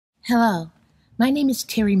Hello, my name is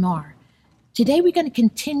Terry Marr. Today we're going to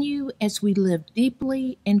continue as we live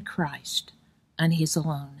deeply in Christ and His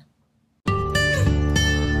alone.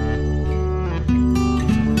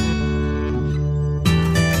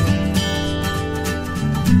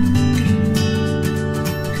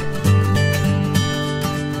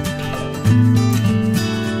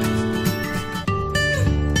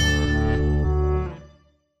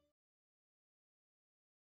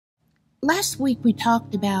 Last week we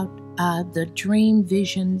talked about the dream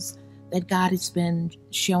visions that God has been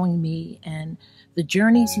showing me and the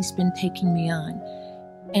journeys He's been taking me on.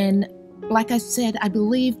 And like I said, I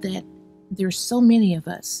believe that there's so many of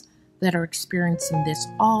us that are experiencing this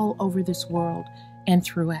all over this world and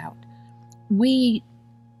throughout. We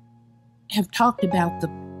have talked about the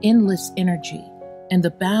endless energy and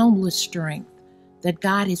the boundless strength that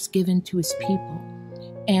God has given to His people.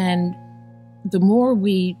 And the more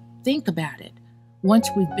we think about it, once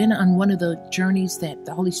we've been on one of the journeys that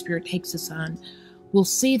the Holy Spirit takes us on, we'll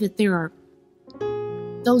see that there are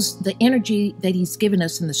the energy that He's given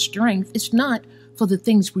us and the strength is not for the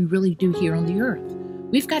things we really do here on the earth.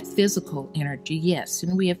 We've got physical energy, yes,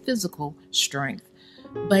 and we have physical strength,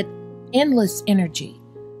 but endless energy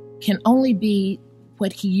can only be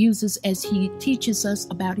what He uses as He teaches us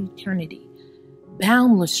about eternity.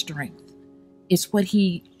 Boundless strength is what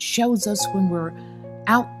He shows us when we're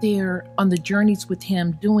out there on the journeys with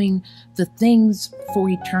Him, doing the things for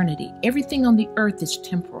eternity. Everything on the earth is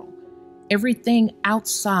temporal. Everything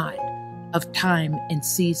outside of time and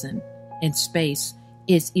season and space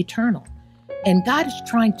is eternal. And God is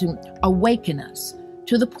trying to awaken us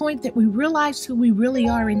to the point that we realize who we really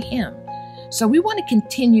are in Him. So we want to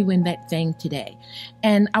continue in that vein today.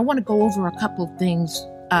 And I want to go over a couple of things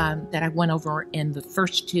that I went over in the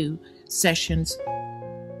first two sessions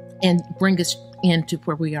and bring us into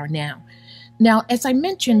where we are now. Now, as I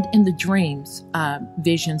mentioned in the dreams,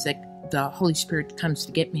 visions that the Holy Spirit comes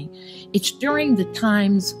to get me, it's during the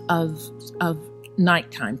times of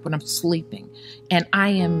nighttime when I'm sleeping and I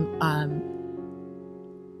am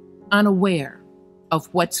unaware of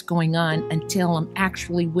what's going on until I'm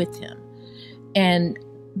actually with Him. And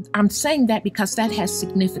I'm saying that because that has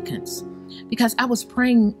significance. Because I was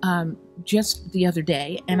praying just the other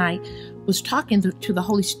day and I was talking to the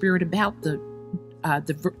Holy Spirit about the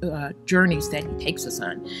journeys that He takes us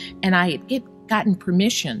on. And I had gotten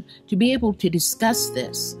permission to be able to discuss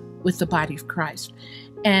this with the body of Christ.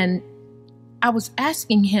 And I was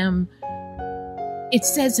asking Him, it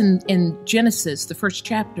says in Genesis, the first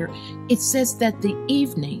chapter, it says that the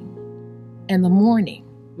evening and the morning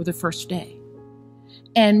were the first day.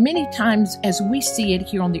 And many times as we see it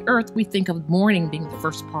here on the earth, we think of morning being the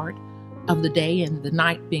first part of the day and the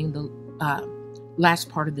night being the last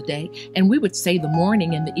part of the day. And we would say the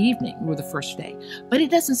morning and the evening were the first day. But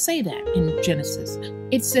it doesn't say that in Genesis.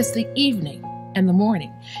 It says the evening and the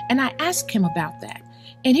morning. And I asked Him about that.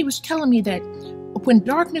 And He was telling me that when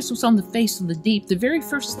darkness was on the face of the deep, the very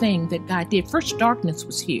first thing that God did, first darkness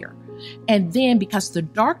was here. And then because the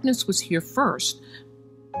darkness was here first,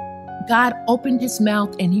 God opened His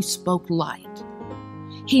mouth and He spoke light.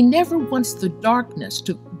 He never wants the darkness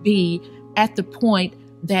to be at the point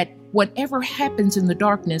that whatever happens in the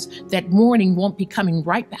darkness, that morning won't be coming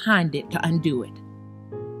right behind it to undo it.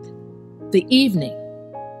 The evening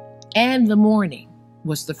and the morning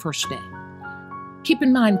was the first day. Keep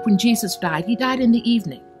in mind, when Jesus died, He died in the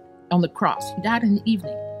evening on the cross. He died in the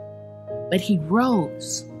evening, but He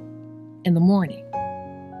rose in the morning.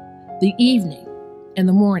 The evening and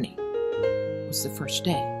the morning was the first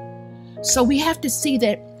day. So we have to see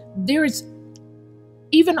that there is,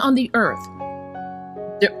 even on the earth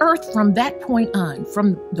from that point on,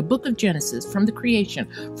 from the book of Genesis, from the creation,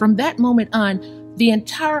 from that moment on, the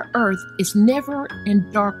entire earth is never in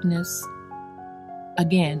darkness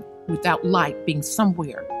again without light being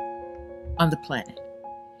somewhere on the planet.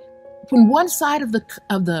 When one side of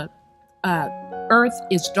the earth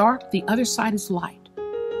is dark, the other side is light.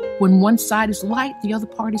 When one side is light, the other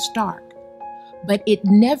part is dark. But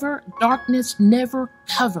darkness never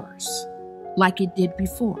covers like it did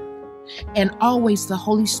before. And always the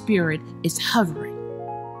Holy Spirit is hovering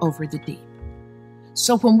over the deep.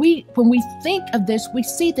 So when we think of this, we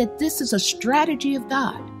see that this is a strategy of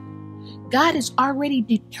God. God has already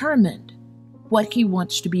determined what He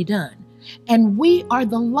wants to be done. And we are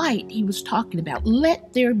the light He was talking about.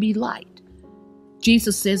 Let there be light.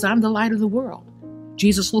 Jesus says, I'm the light of the world.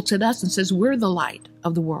 Jesus looks at us and says, we're the light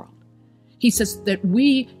of the world. He says that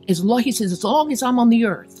as long as I'm on the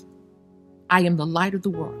earth, I am the light of the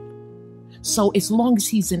world. So as long as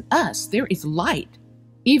He's in us, there is light.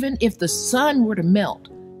 Even if the sun were to melt,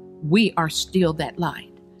 we are still that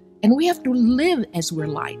light. And we have to live as we're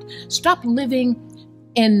light. Stop living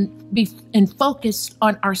and focus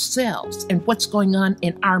on ourselves and what's going on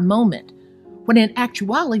in our moment. When in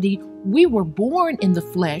actuality, we were born in the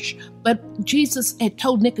flesh, but Jesus had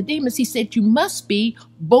told Nicodemus, he said, you must be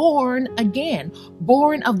born again,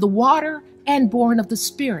 born of the water and born of the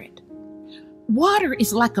Spirit. Water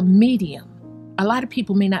is like a medium. A lot of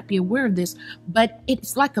people may not be aware of this, but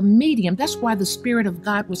it's like a medium. That's why the Spirit of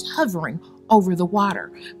God was hovering over the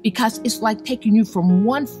water, because it's like taking you from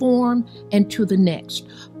one form and to the next.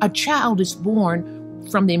 A child is born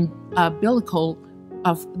from the umbilical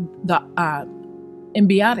of the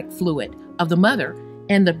embryonic fluid of the mother,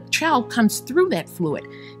 and the child comes through that fluid.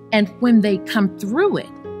 And when they come through it,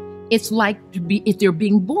 it's like if they're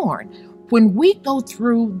being born. When we go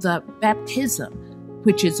through the baptism,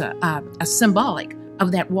 which is a symbolic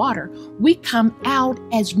of that water, we come out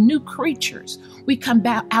as new creatures. We come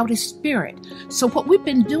out as spirit. So what we've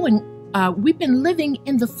been doing, we've been living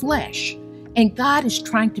in the flesh, and God is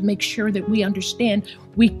trying to make sure that we understand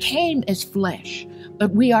we came as flesh,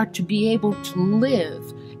 but we are to be able to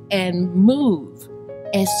live and move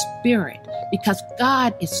as spirit, because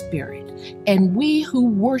God is spirit. And we who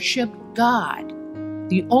worship God,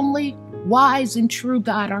 the only wise and true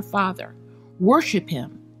God, our Father, worship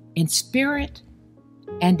him in spirit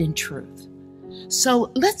and in truth.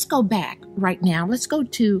 So let's go back right now. Let's go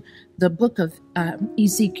to the book of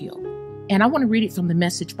Ezekiel. And I want to read it from the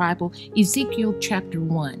Message Bible, Ezekiel chapter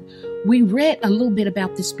 1. We read a little bit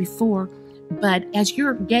about this before, but as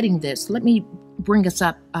you're getting this, let me bring us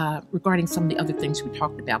up regarding some of the other things we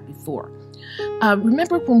talked about before.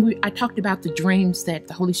 Remember when I talked about the dreams that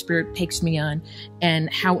the Holy Spirit takes me on,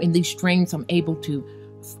 and how in these dreams I'm able to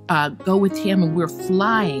go with him and we're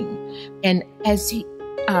flying. And as he,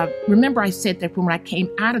 remember I said that when I came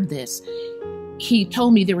out of this, he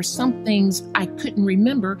told me there were some things I couldn't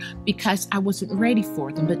remember because I wasn't ready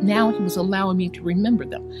for them, but now he was allowing me to remember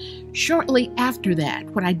them. Shortly after that,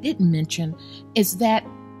 what I didn't mention is that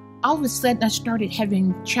all of a sudden I started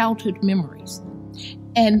having childhood memories.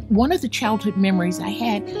 And one of the childhood memories I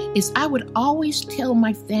had is I would always tell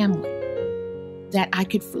my family that I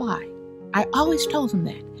could fly. I always told them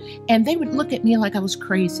that. And they would look at me like I was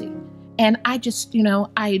crazy. And I just,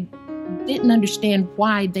 I didn't understand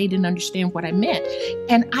why they didn't understand what I meant.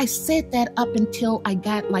 And I said that up until I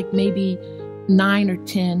got like maybe 9 or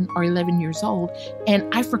 10 or 11 years old. And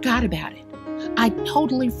I forgot about it. I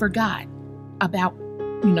totally forgot about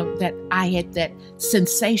that I had that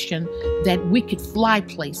sensation that we could fly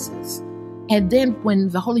places. And then when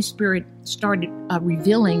the Holy Spirit started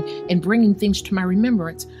revealing and bringing things to my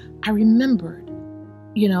remembrance, I remembered,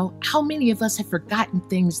 how many of us have forgotten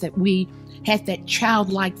things that we had that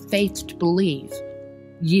childlike faith to believe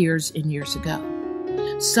years and years ago.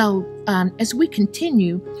 So as we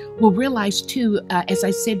continue, we'll realize too, as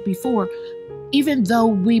I said before, even though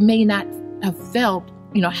we may not have felt,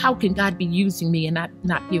 how can God be using me and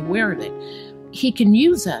not be aware of it? He can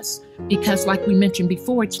use us because, like we mentioned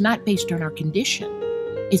before, it's not based on our condition.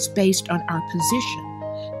 It's based on our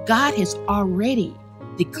position. God has already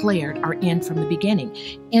declared our end from the beginning.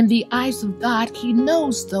 In the eyes of God, he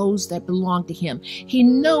knows those that belong to him. He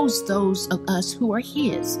knows those of us who are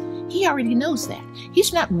his. He already knows that.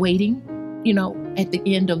 He's not waiting, at the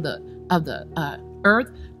end of the earth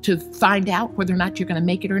to find out whether or not you're going to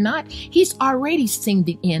make it or not. He's already seen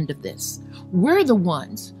the end of this. We're the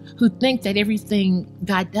ones who think that everything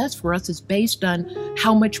God does for us is based on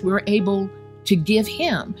how much we're able to give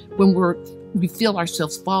him when we feel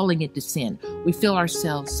ourselves falling into sin. We feel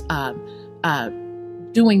ourselves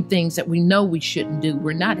doing things that we know we shouldn't do.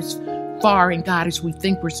 We're not as far in God as we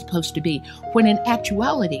think we're supposed to be. When in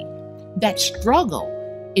actuality, that struggle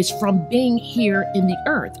is from being here in the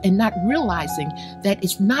earth and not realizing that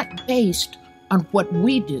it's not based on what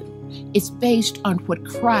we do. It's based on what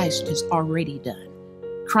Christ has already done.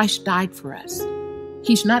 Christ died for us.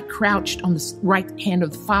 He's not crouched on the right hand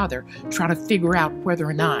of the Father trying to figure out whether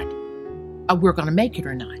or not we're going to make it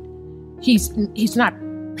or not. He's not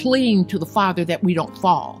pleading to the Father that we don't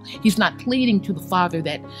fall. He's not pleading to the Father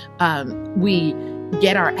that we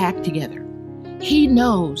get our act together. He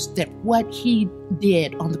knows that what he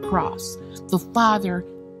did on the cross, the Father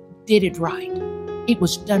did it right. It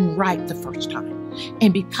was done right the first time.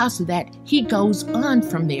 And because of that, he goes on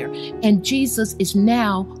from there. And Jesus is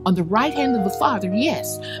now on the right hand of the Father,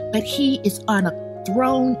 yes, but he is on a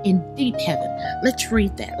throne in deep heaven. Let's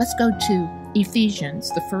read that. Let's go to Ephesians,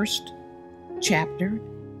 the first chapter.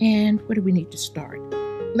 And where do we need to start?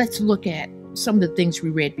 Let's look at some of the things we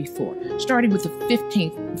read before, starting with the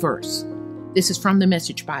 15th verse. This is from the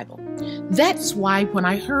Message Bible. That's why when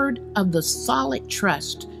I heard of the solid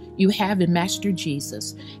trust you have in Master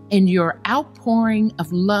Jesus and your outpouring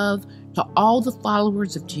of love to all the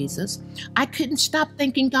followers of Jesus, I couldn't stop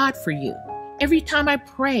thanking God for you. Every time I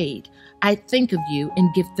prayed, I think of you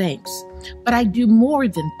and give thanks. But I do more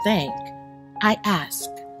than thank. I ask.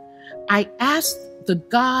 I ask the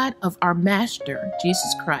God of our Master,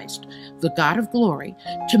 Jesus Christ, the God of glory,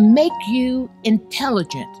 to make you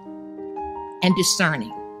intelligent and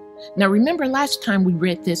discerning. Now, remember last time we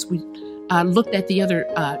read this, we looked at the other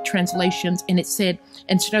translations, and it said,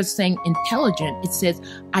 instead of saying intelligent, it says,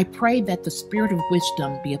 I pray that the spirit of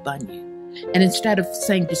wisdom be upon you. And instead of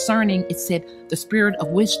saying discerning, it said the spirit of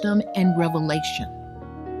wisdom and revelation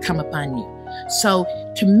come upon you. So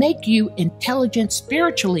to make you intelligent,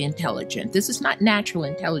 spiritually intelligent, this is not natural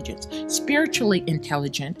intelligence, spiritually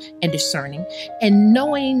intelligent and discerning, and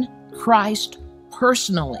knowing Christ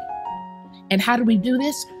personally. And how do we do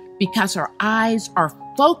this? Because our eyes are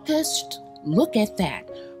focused, look at that,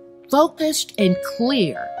 focused and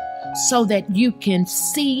clear, so that you can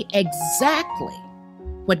see exactly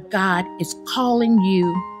what God is calling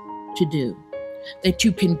you to do, that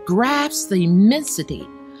you can grasp the immensity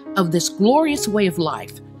of this glorious way of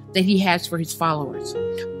life that he has for his followers.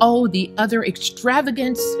 Oh, the utter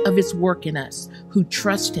extravagance of his work in us who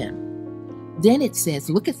trust him. Then it says,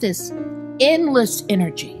 look at this, endless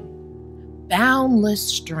energy, boundless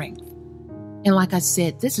strength. And like I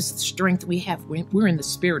said, this is the strength we have when we're in the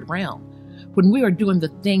spirit realm, when we are doing the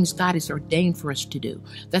things God has ordained for us to do,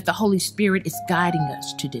 that the Holy Spirit is guiding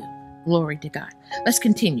us to do. Glory to God. Let's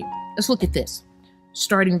continue. Let's look at this,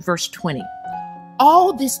 starting verse 20.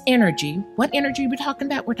 All this energy, what energy are we talking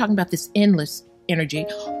about? We're talking about this endless energy.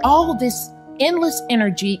 All this endless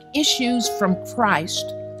energy issues from Christ.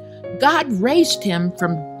 God raised him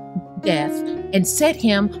from death and set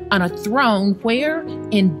him on a throne where?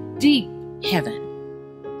 In deep heaven,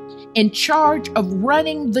 in charge of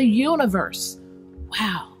running the universe.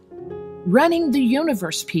 Wow. Running the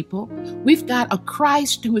universe, people. We've got a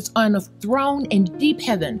Christ who is on a throne in deep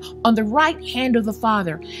heaven, on the right hand of the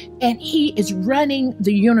Father, and he is running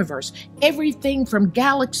the universe. Everything from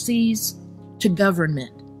galaxies to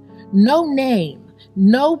government. No name,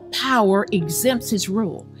 no power exempts his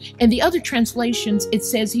rule. In the other translations, it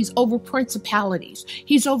says he's over principalities.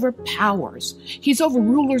 He's over powers. He's over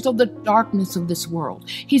rulers of the darkness of this world.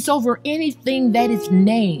 He's over anything that is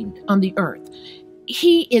named on the earth.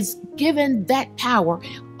 He is given that power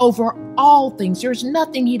over all things. There's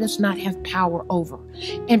nothing he does not have power over.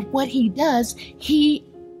 And what he does, he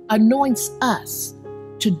anoints us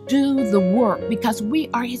to do the work because we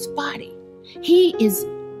are his body. He is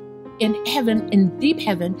in heaven, in deep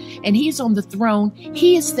heaven, and he's on the throne.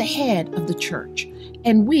 He is the head of the church,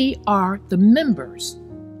 and we are the members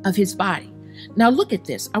of his body. Now look at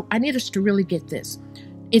this. I need us to really get this.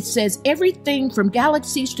 It says everything from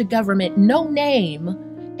galaxies to government, no name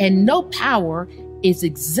and no power is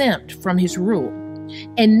exempt from his rule.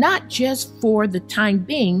 And not just for the time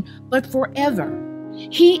being, but forever.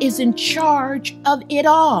 He is in charge of it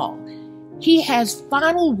all. He has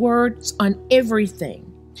final words on everything.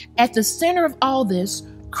 At the center of all this,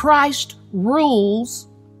 Christ rules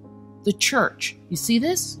the church. You see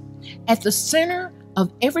this? At the center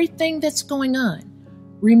of everything that's going on,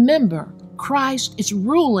 remember, Christ is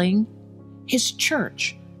ruling his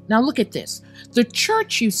church. Now look at this. The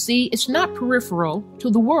church, you see, is not peripheral to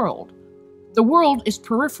the world. The world is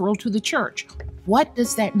peripheral to the church. What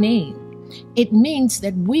does that mean? It means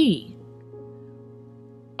that we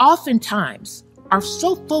oftentimes are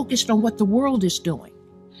so focused on what the world is doing.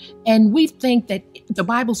 And we think that the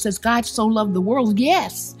Bible says God so loved the world.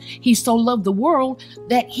 Yes, he so loved the world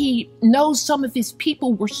that he knows some of his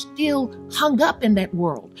people were still hung up in that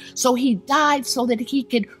world. So he died so that he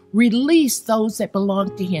could release those that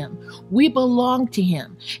belong to him. We belong to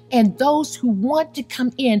him. And those who want to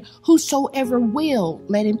come in, whosoever will,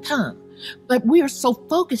 let him come. But we are so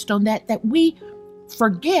focused on that we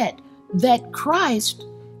forget that Christ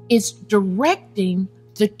is directing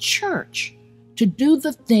the church to do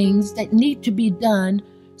the things that need to be done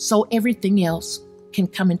so everything else can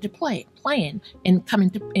come into plan and come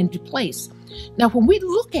into place. Now, when we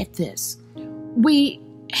look at this, we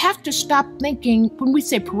have to stop thinking, when we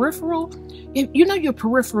say peripheral, you know your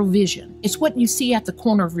peripheral vision. It's what you see at the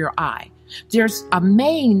corner of your eye. There's a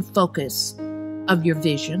main focus of your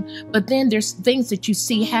vision, but then there's things that you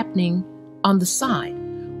see happening on the side.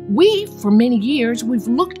 We, for many years, we've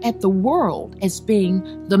looked at the world as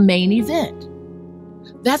being the main event.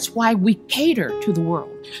 That's why we cater to the world.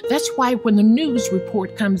 That's why when the news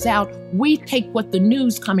report comes out, we take what the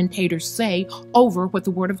news commentators say over what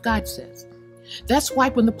the Word of God says. That's why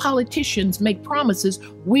when the politicians make promises,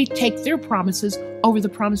 we take their promises over the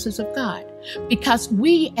promises of God. Because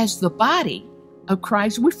we, as the body of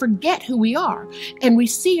Christ, we forget who we are, and we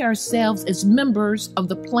see ourselves as members of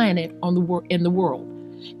the planet in the world.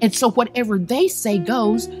 And so whatever they say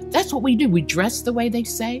goes. That's what we do. We dress the way they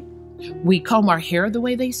say. We comb our hair the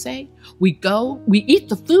way they say. We eat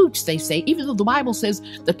the foods they say, even though the Bible says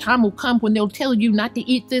the time will come when they'll tell you not to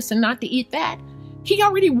eat this and not to eat that. He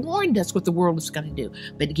already warned us what the world is going to do.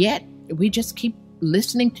 But yet we just keep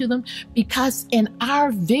listening to them, because in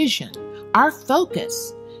our vision, our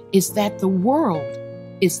focus is that the world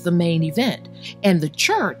is the main event, and the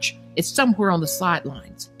church is somewhere on the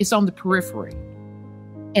sidelines. It's on the periphery.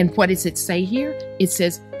 And what does it say here? It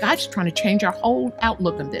says God's trying to change our whole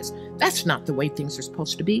outlook on this. That's not the way things are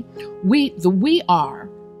supposed to be.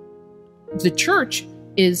 The church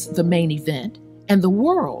is the main event, and the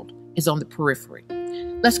world is on the periphery.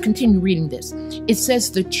 Let's continue reading this. It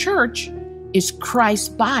says the church is Christ's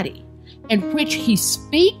body, in which he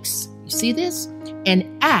speaks, you see this, and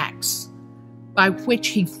acts, by which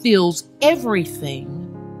he fills everything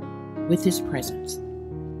with his presence.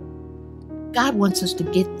 God wants us to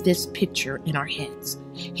get this picture in our heads.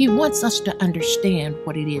 He wants us to understand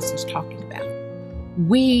what it is he's talking about.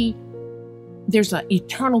 There's an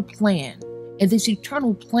eternal plan, and this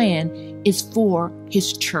eternal plan is for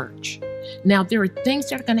his church. Now, there are things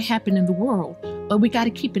that are going to happen in the world, but we got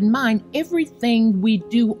to keep in mind everything we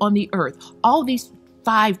do on the earth, all these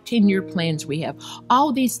 5-10-year plans we have,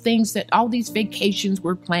 all these things all these vacations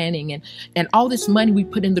we're planning, and all this money we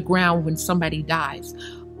put in the ground when somebody dies,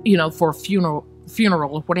 for a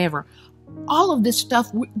funeral or whatever. All of this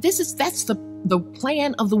stuff, that's the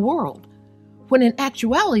plan of the world. When in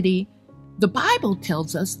actuality, the Bible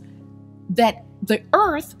tells us that the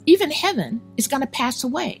earth, even heaven, is going to pass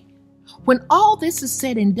away. When all this is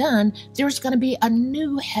said and done, there's going to be a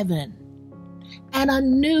new heaven and a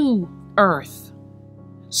new earth.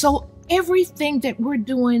 So everything that we're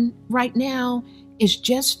doing right now is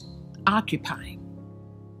just occupying.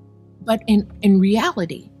 But in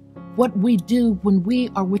reality, what we do when we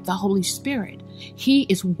are with the Holy Spirit, he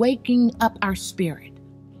is waking up our spirit.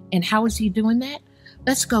 And how is he doing that?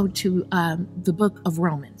 Let's go to the book of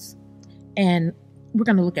Romans. And we're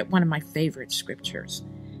going to look at one of my favorite scriptures.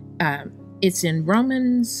 It's in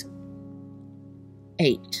Romans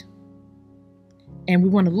 8. And we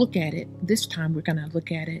want to look at it. This time we're going to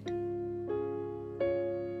look at it.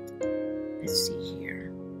 Let's see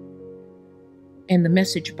here. In the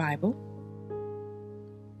Message Bible.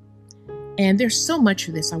 And there's so much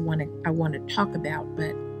of this I want to talk about,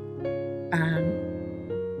 but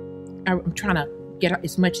I'm trying to get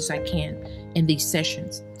as much as I can in these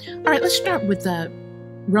sessions. All right, let's start with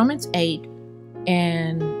Romans 8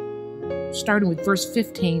 and starting with verse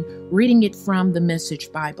 15, reading it from the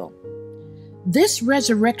Message Bible. This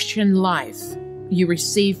resurrection life you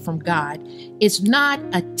receive from God is not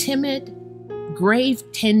a timid,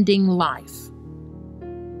 grave-tending life.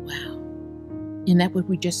 Wow. Isn't that what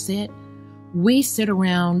we just said? We sit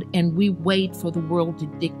around and we wait for the world to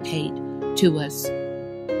dictate to us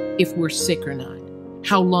if we're sick or not,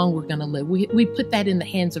 how long we're going to live. We put that in the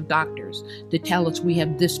hands of doctors to tell us we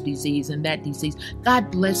have this disease and that disease.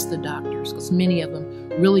 God bless the doctors, because many of them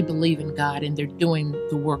really believe in God and they're doing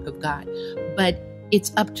the work of God. But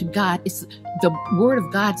it's up to God. The word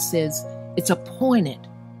of God says it's appointed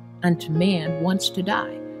unto man once to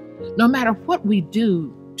die. No matter what we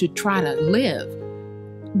do to try to live,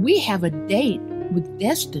 we have a date with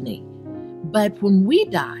destiny. But when we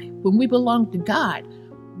die, when we belong to God,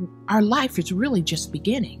 our life is really just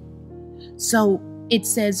beginning. So it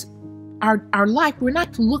says our life, we're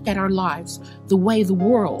not to look at our lives the way the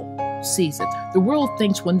world sees it. The world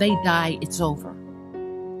thinks when they die, it's over.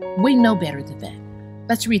 We know better than that.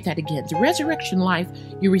 Let's read that again. The resurrection life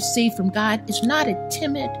you receive from God is not a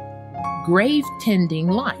timid, grave-tending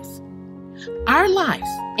life. Our life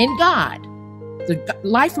in God, the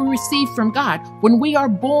life we receive from God when we are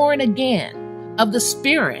born again of the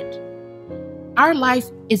Spirit, our life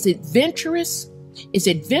is adventurous, is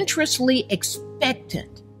adventurously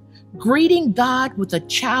expectant, greeting God with a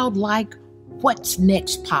childlike, "What's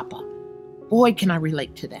next, Papa?" Boy, can I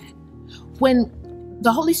relate to that. When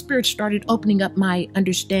the Holy Spirit started opening up my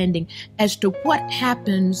understanding as to what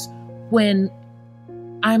happens when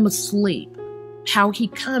I'm asleep, how he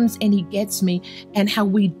comes and he gets me, and how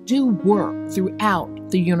we do work throughout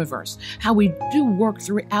the universe, how we do work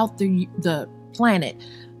throughout the planet.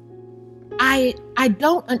 I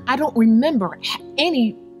don't remember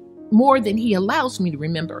any more than he allows me to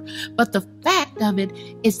remember. But the fact of it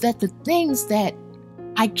is that the things that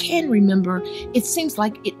I can remember, it seems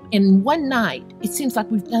like in one night, it seems like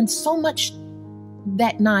we've done so much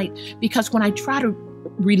that night, because when I try to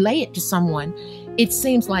relay it to someone, it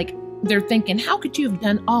seems like they're thinking, how could you have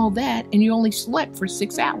done all that and you only slept for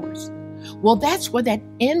 6 hours? Well, that's where that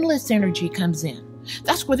endless energy comes in.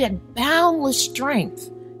 That's where that boundless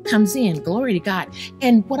strength comes in. Glory to God.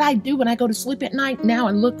 And what I do when I go to sleep at night now,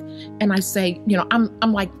 I look and I say,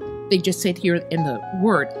 I'm like they just said here in the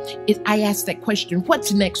word, I ask that question,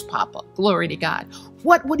 what's next, Papa? Glory to God.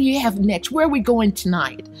 What do you have next? Where are we going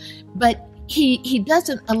tonight? But he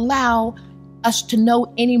doesn't allow us to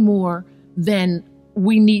know any more than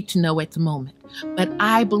we need to know at the moment. But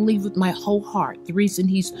I believe with my whole heart, the reason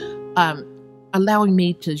he's allowing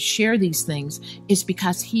me to share these things is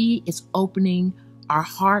because he is opening our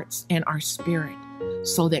hearts and our spirit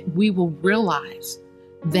so that we will realize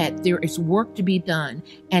that there is work to be done.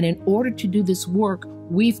 And in order to do this work,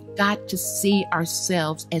 we've got to see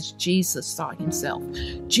ourselves as Jesus saw himself.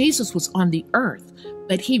 Jesus was on the earth,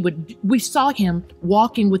 but we saw him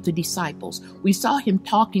walking with the disciples. We saw him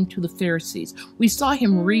talking to the Pharisees. We saw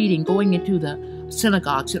him reading, going into the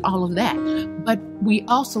synagogues and all of that. But we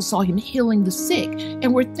also saw him healing the sick.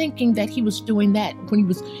 And we're thinking that he was doing that when he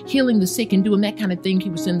was healing the sick and doing that kind of thing. He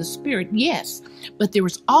was in the spirit. Yes. But there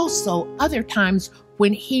was also other times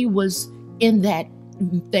when he was in that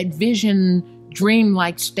vision,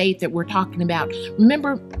 dream-like state that we're talking about.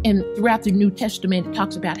 Remember, throughout the New Testament, it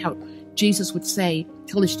talks about how Jesus would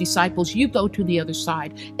tell his disciples, you go to the other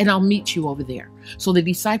side and I'll meet you over there. So the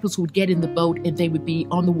disciples would get in the boat and they would be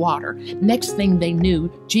on the water. Next thing they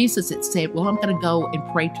knew, Jesus had said, well, I'm going to go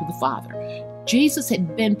and pray to the Father. Jesus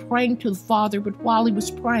had been praying to the Father, but while he was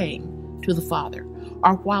praying to the Father,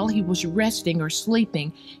 or while he was resting or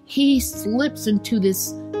sleeping, he slips into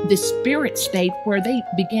this spirit state where they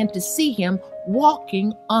began to see him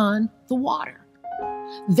walking on the water.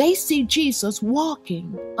 They see Jesus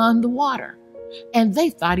walking on the water, and they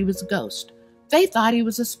thought he was a ghost. They thought he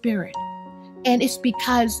was a spirit. And it's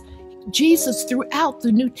because Jesus, throughout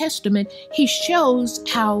the New Testament, he shows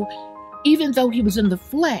how even though he was in the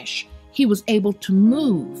flesh, he was able to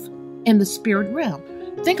move in the spirit realm.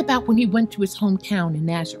 Think about when he went to his hometown in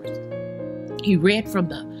Nazareth. He read from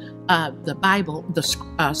the Bible, the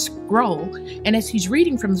scroll, and as he's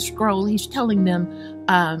reading from the scroll, he's telling them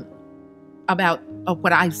about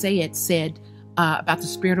what Isaiah had said about the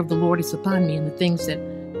Spirit of the Lord is upon me and the things that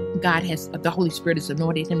the Holy Spirit has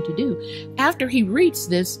anointed him to do. After he reads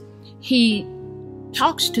this, he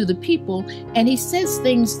talks to the people and he says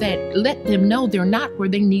things that let them know they're not where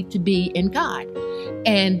they need to be in God,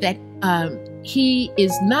 and that he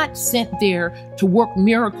is not sent there to work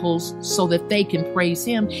miracles so that they can praise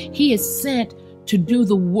him. He is sent to do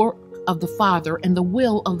the work of the Father and the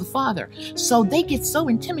will of the Father. So they get so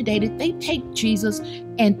intimidated, they take Jesus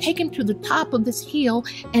and take him to the top of this hill,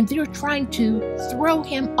 and they're trying to throw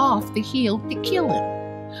him off the hill to kill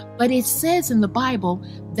him. But it says in the Bible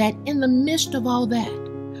that in the midst of all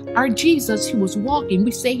that, our Jesus, who was walking,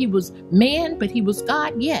 we say he was man, but he was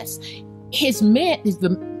God. Yes, his man is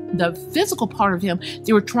the physical part of him.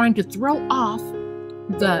 They were trying to throw off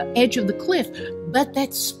the edge of the cliff, but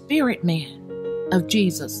that spirit man of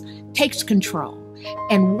Jesus takes control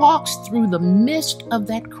and walks through the midst of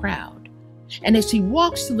that crowd. And as he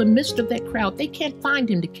walks through the midst of that crowd, they can't find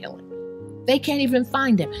him to kill him. They can't even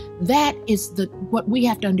find him. That is what we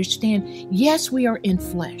have to understand. Yes, we are in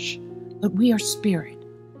flesh, but we are spirit.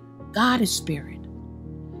 God is spirit.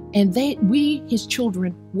 And we, his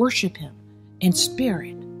children, worship him in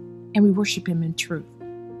spirit, and we worship him in truth.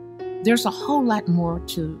 There's a whole lot more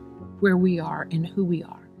to where we are and who we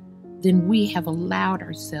are than we have allowed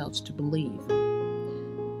ourselves to believe.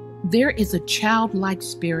 There is a childlike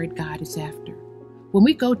spirit God is after. When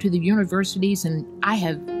we go to the universities, and I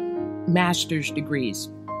have master's degrees,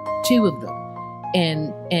 2 of them,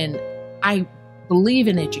 and I believe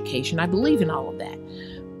in education, I believe in all of that.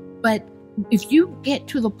 But if you get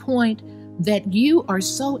to the point that you are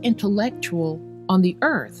so intellectual on the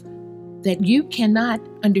earth that you cannot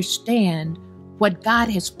understand what God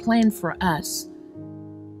has planned for us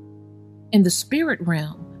in the spirit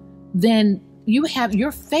realm, then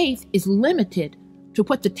your faith is limited to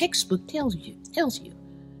what the textbook tells you.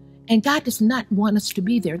 And God does not want us to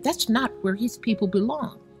be there. That's not where his people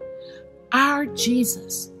belong. Our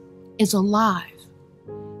Jesus is alive.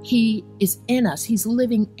 He is in us. He's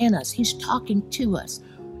living in us. He's talking to us.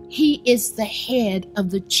 He is the head of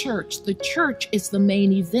the church. The church is the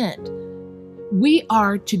main event. We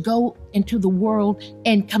are to go into the world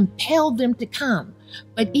and compel them to come.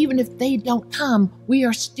 But even if they don't come, we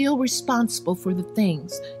are still responsible for the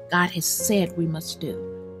things God has said we must do.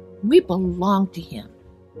 We belong to him.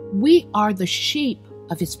 We are the sheep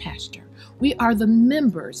of his pasture. We are the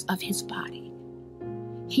members of his body.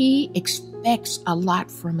 He expects a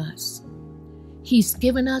lot from us. He's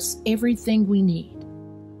given us everything we need.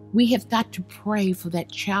 We have got to pray for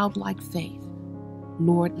that childlike faith.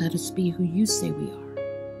 Lord, let us be who you say we are,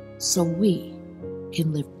 so we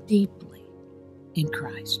can live deeply in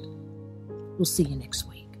Christ. We'll see you next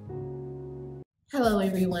week. Hello,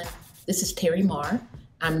 everyone. This is Terry Marr.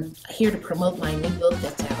 I'm here to promote my new book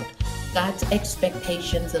that's out. God's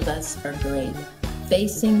expectations of us are great.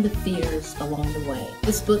 Facing the fears along the way.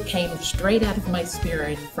 This book came straight out of my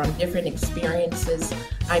spirit from different experiences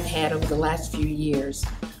I've had over the last few years,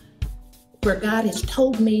 where God has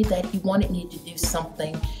told me that he wanted me to do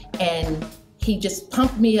something, and he just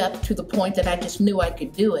pumped me up to the point that I just knew I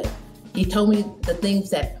could do it. He told me the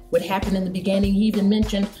things that would happen in the beginning. He even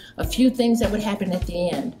mentioned a few things that would happen at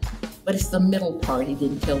the end, but it's the middle part he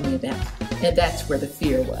didn't tell me about, and that's where the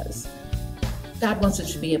fear was. God wants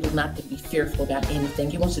us to be able not to be fearful about anything.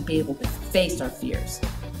 He wants us to be able to face our fears,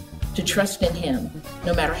 to trust in him,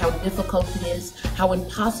 no matter how difficult it is, how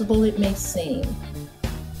impossible it may seem.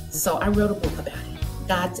 So I wrote a book about it,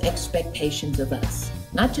 God's expectations of us.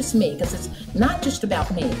 Not just me, because it's not just about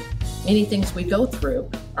me. Many things we go through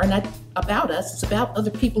are not about us, it's about other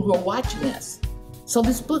people who are watching us. So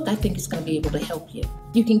this book, I think, is going to be able to help you.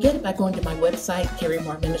 You can get it by going to my website,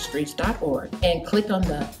 terrymarministries.org, and click on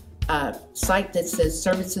the site that says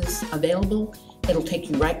services available. It'll take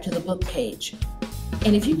you right to the book page.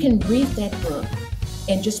 And if you can read that book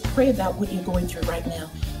and just pray about what you're going through right now,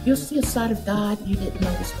 you'll see a side of God you didn't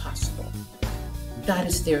know was possible. God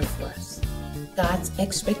is there for us. God's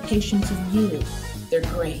expectations of you, they're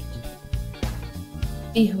great.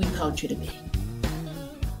 Be who he called you to be.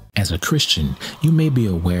 As a Christian, you may be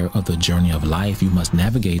aware of the journey of life you must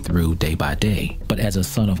navigate through day by day. But as a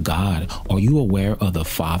son of God, are you aware of the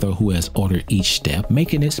Father who has ordered each step,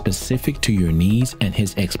 making it specific to your needs and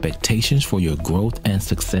his expectations for your growth and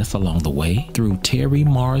success along the way? Through Terry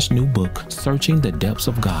Marr's new book, Searching the Depths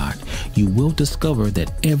of God, you will discover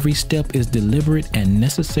that every step is deliberate and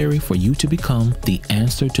necessary for you to become the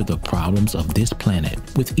answer to the problems of this planet.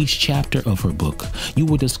 With each chapter of her book, you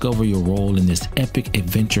will discover your role in this epic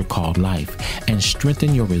adventure called life and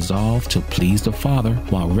strengthen your resolve to please the Father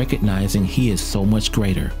while recognizing he is so much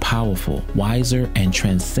greater, powerful, wiser, and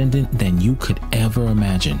transcendent than you could ever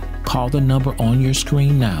imagine. Call the number on your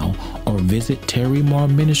screen now or visit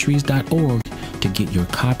terrymarministries.org to get your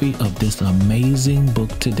copy of this amazing book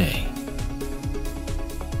today.